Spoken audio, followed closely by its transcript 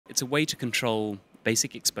it's a way to control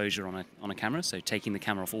basic exposure on a camera, so taking the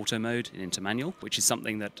camera off auto mode and into manual, which is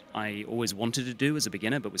something that I always wanted to do as a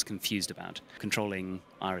beginner but was confused about, controlling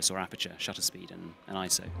iris or aperture, shutter speed and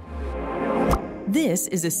ISO. This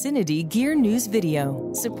is a CineD Gear News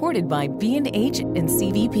video, supported by B&H and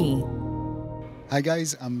CVP. Hi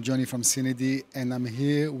guys, I'm Johnny from CineD and I'm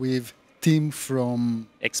here with Tim from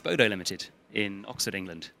Expodo Limited in Oxford,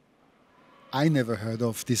 England. I never heard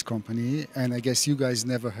of this company, and I guess you guys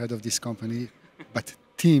never heard of this company, but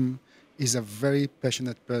Tim is a very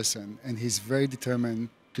passionate person and he's very determined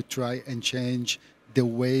to try and change the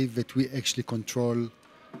way that we actually control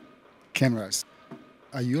cameras.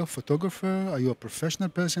 Are you a photographer? Are you a professional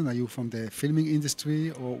person? Are you from the filming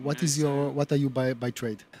industry? Or what are you by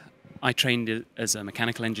trade? I trained as a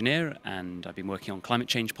mechanical engineer, and I've been working on climate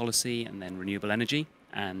change policy and then renewable energy.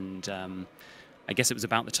 And I guess it was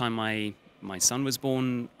about the time my son was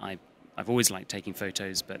born. I've always liked taking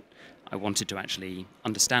photos, but I wanted to actually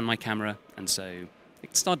understand my camera, and so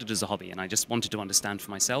it started as a hobby, and I just wanted to understand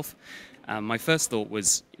for myself. My first thought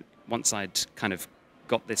was, once I'd kind of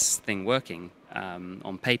got this thing working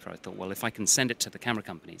on paper, I thought, well, if I can send it to the camera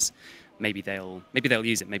companies, maybe they'll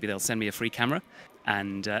use it. Maybe they'll send me a free camera.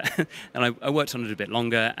 And and I worked on it a bit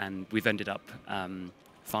longer, and we've ended up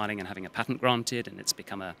filing and having a patent granted, and it's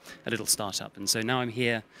become a little startup. And so now I'm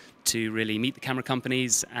here to really meet the camera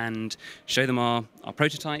companies and show them our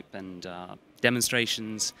prototype and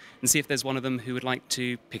demonstrations, and see if there's one of them who would like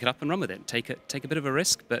to pick it up and run with it, take a bit of a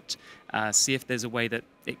risk, but see if there's a way that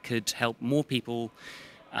it could help more people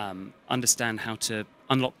understand how to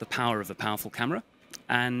unlock the power of a powerful camera.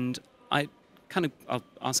 And I'll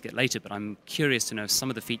ask it later, but I'm curious to know if some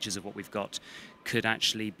of the features of what we've got could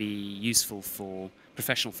actually be useful for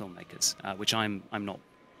professional filmmakers, which I'm not.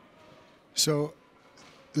 So,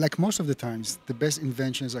 like most of the times, the best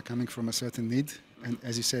inventions are coming from a certain need. And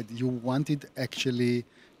as you said, you wanted actually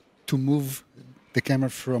to move the camera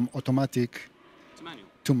from automatic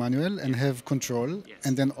to manual and have control. Yes.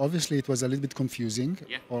 And then obviously it was a little bit confusing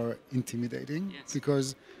or intimidating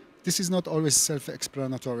because this is not always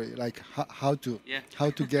self-explanatory, like how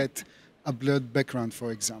to get a blurred background,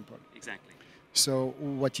 for example. Exactly. So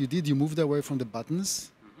what you did, you moved away from the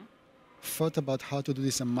buttons, thought about how to do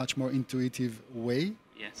this in a much more intuitive way,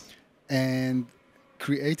 and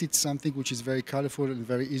created something which is very colorful and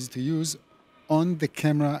very easy to use on the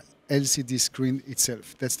camera LCD screen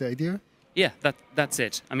itself. That's the idea? Yeah, that's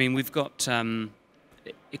it. I mean, we've got,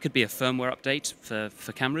 it could be a firmware update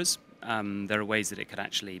for cameras. There are ways that it could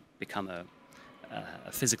actually become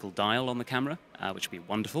a physical dial on the camera, which would be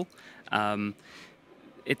wonderful.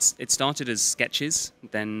 It started as sketches,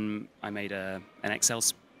 then I made an Excel,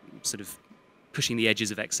 sort of pushing the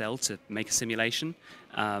edges of Excel to make a simulation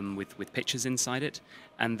with pictures inside it.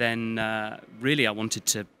 And then really I wanted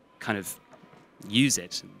to kind of use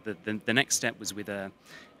it. The next step was with a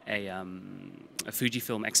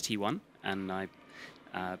Fujifilm X-T1, and I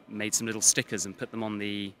made some little stickers and put them on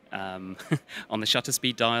the on the shutter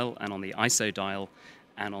speed dial and on the ISO dial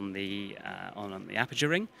and on the aperture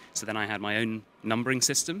ring. So then I had my own numbering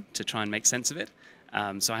system to try and make sense of it.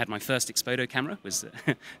 So I had my first Expodo camera, was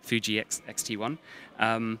Fuji X-T1.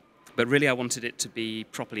 But really I wanted it to be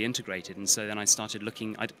properly integrated, and so then I started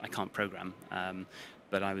looking. I can't program,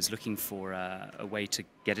 but I was looking for a way to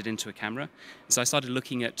get it into a camera. So I started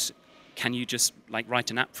looking at, can you just like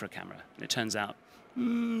write an app for a camera? And it turns out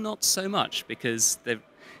not so much, because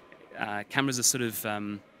cameras are sort of...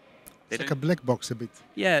 it's like a black box a bit.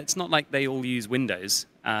 Yeah, it's not like they all use Windows.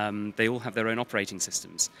 They all have their own operating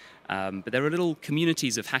systems. But there are little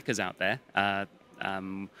communities of hackers out there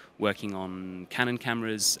working on Canon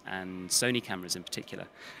cameras and Sony cameras in particular.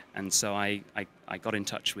 And so I got in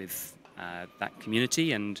touch with that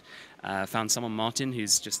community and found someone, Martin,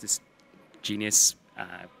 who's just this genius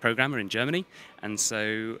programmer in Germany. And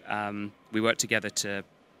so we worked together to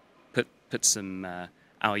put some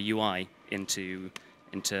our UI into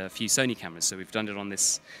a few Sony cameras. So we've done it on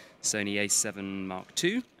this Sony A7 Mark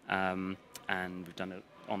II, and we've done it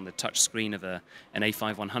on the touch screen of an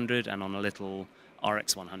A5100 and on a little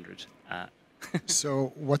RX100.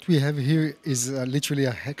 So what we have here is literally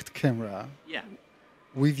a hacked camera. Yeah.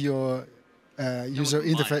 With your user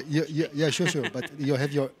interface. Yeah, sure. But you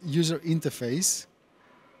have your user interface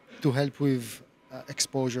to help with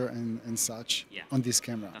exposure and such on this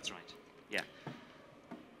camera. That's right. Yeah.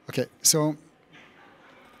 Okay, so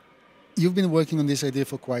you've been working on this idea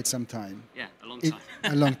for quite some time. Yeah, a long time.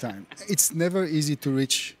 A long time. It's never easy to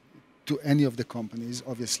reach to any of the companies,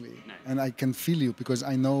 obviously. No. And I can feel you, because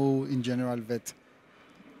I know in general that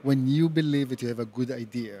when you believe that you have a good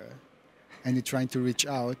idea and you're trying to reach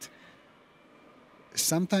out,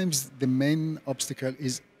 sometimes the main obstacle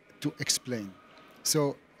is to explain.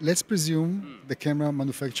 So let's presume the camera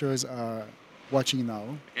manufacturers are watching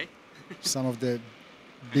now, Okay. some of the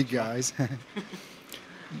big guys.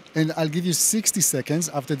 And I'll give you 60 seconds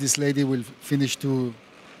after this lady will finish to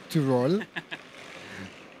roll.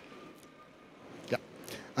 Yeah.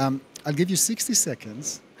 I'll give you 60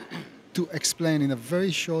 seconds to explain in a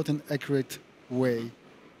very short and accurate way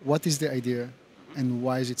what is the idea and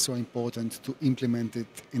why is it so important to implement it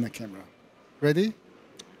in a camera. Ready?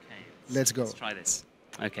 Okay. Let's go. Let's try this.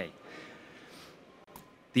 Okay.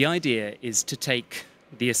 The idea is to take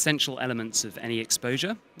the essential elements of any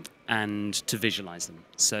exposure and to visualize them.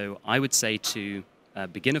 So I would say to a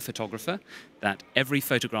beginner photographer that every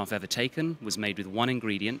photograph ever taken was made with one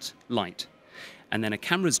ingredient, light. And then a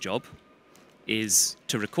camera's job is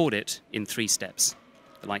to record it in 3 steps.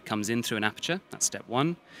 The light comes in through an aperture, that's step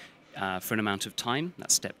 1, for an amount of time,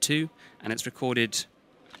 that's step 2, and it's recorded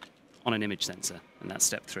on an image sensor, and that's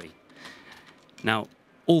step 3. Now,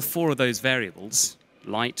 all 4 of those variables,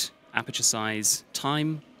 light, aperture size,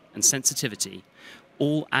 time, and sensitivity,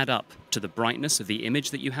 all add up to the brightness of the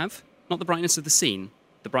image that you have, not the brightness of the scene,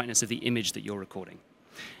 the brightness of the image that you're recording.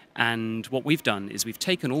 And what we've done is we've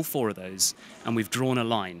taken all 4 of those and we've drawn a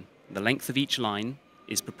line. The length of each line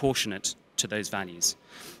is proportionate to those values.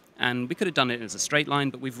 And we could have done it as a straight line,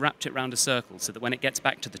 but we've wrapped it around a circle so that when it gets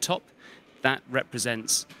back to the top, that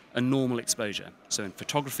represents a normal exposure. So in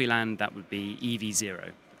photography land, that would be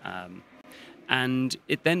EV0. And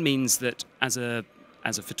it then means that as a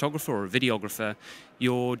photographer or a videographer,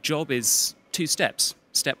 your job is 2 steps.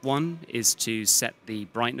 Step 1 is to set the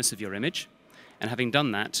brightness of your image. And having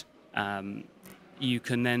done that, you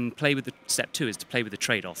can then play with step 2 is to play with the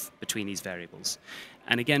trade-off between these variables.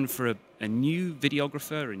 And again, for a new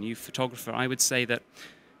videographer, a new photographer, I would say that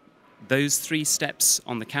those 3 steps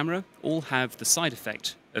on the camera all have the side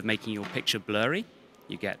effect of making your picture blurry.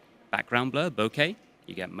 You get background blur, bokeh,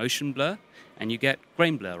 you get motion blur, and you get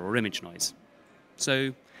grain blur or image noise.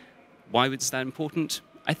 So why is that important?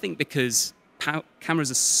 I think because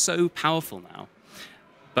cameras are so powerful now,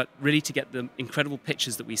 but really to get the incredible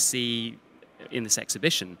pictures that we see in this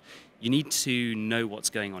exhibition, you need to know what's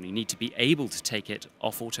going on. You need to be able to take it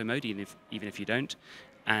off auto mode, even if you don't,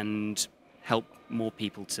 and help more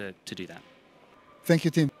people to do that. Thank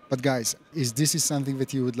you, Tim. But guys, this is something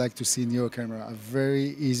that you would like to see in your camera, a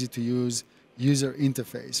very easy to use user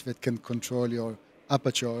interface that can control your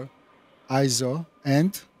aperture, ISO,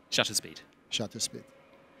 and shutter speed. Shutter speed.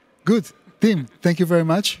 Good. Tim, thank you very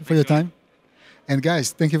much for your time. And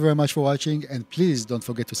guys, thank you very much for watching. And please don't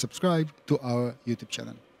forget to subscribe to our YouTube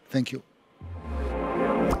channel. Thank you.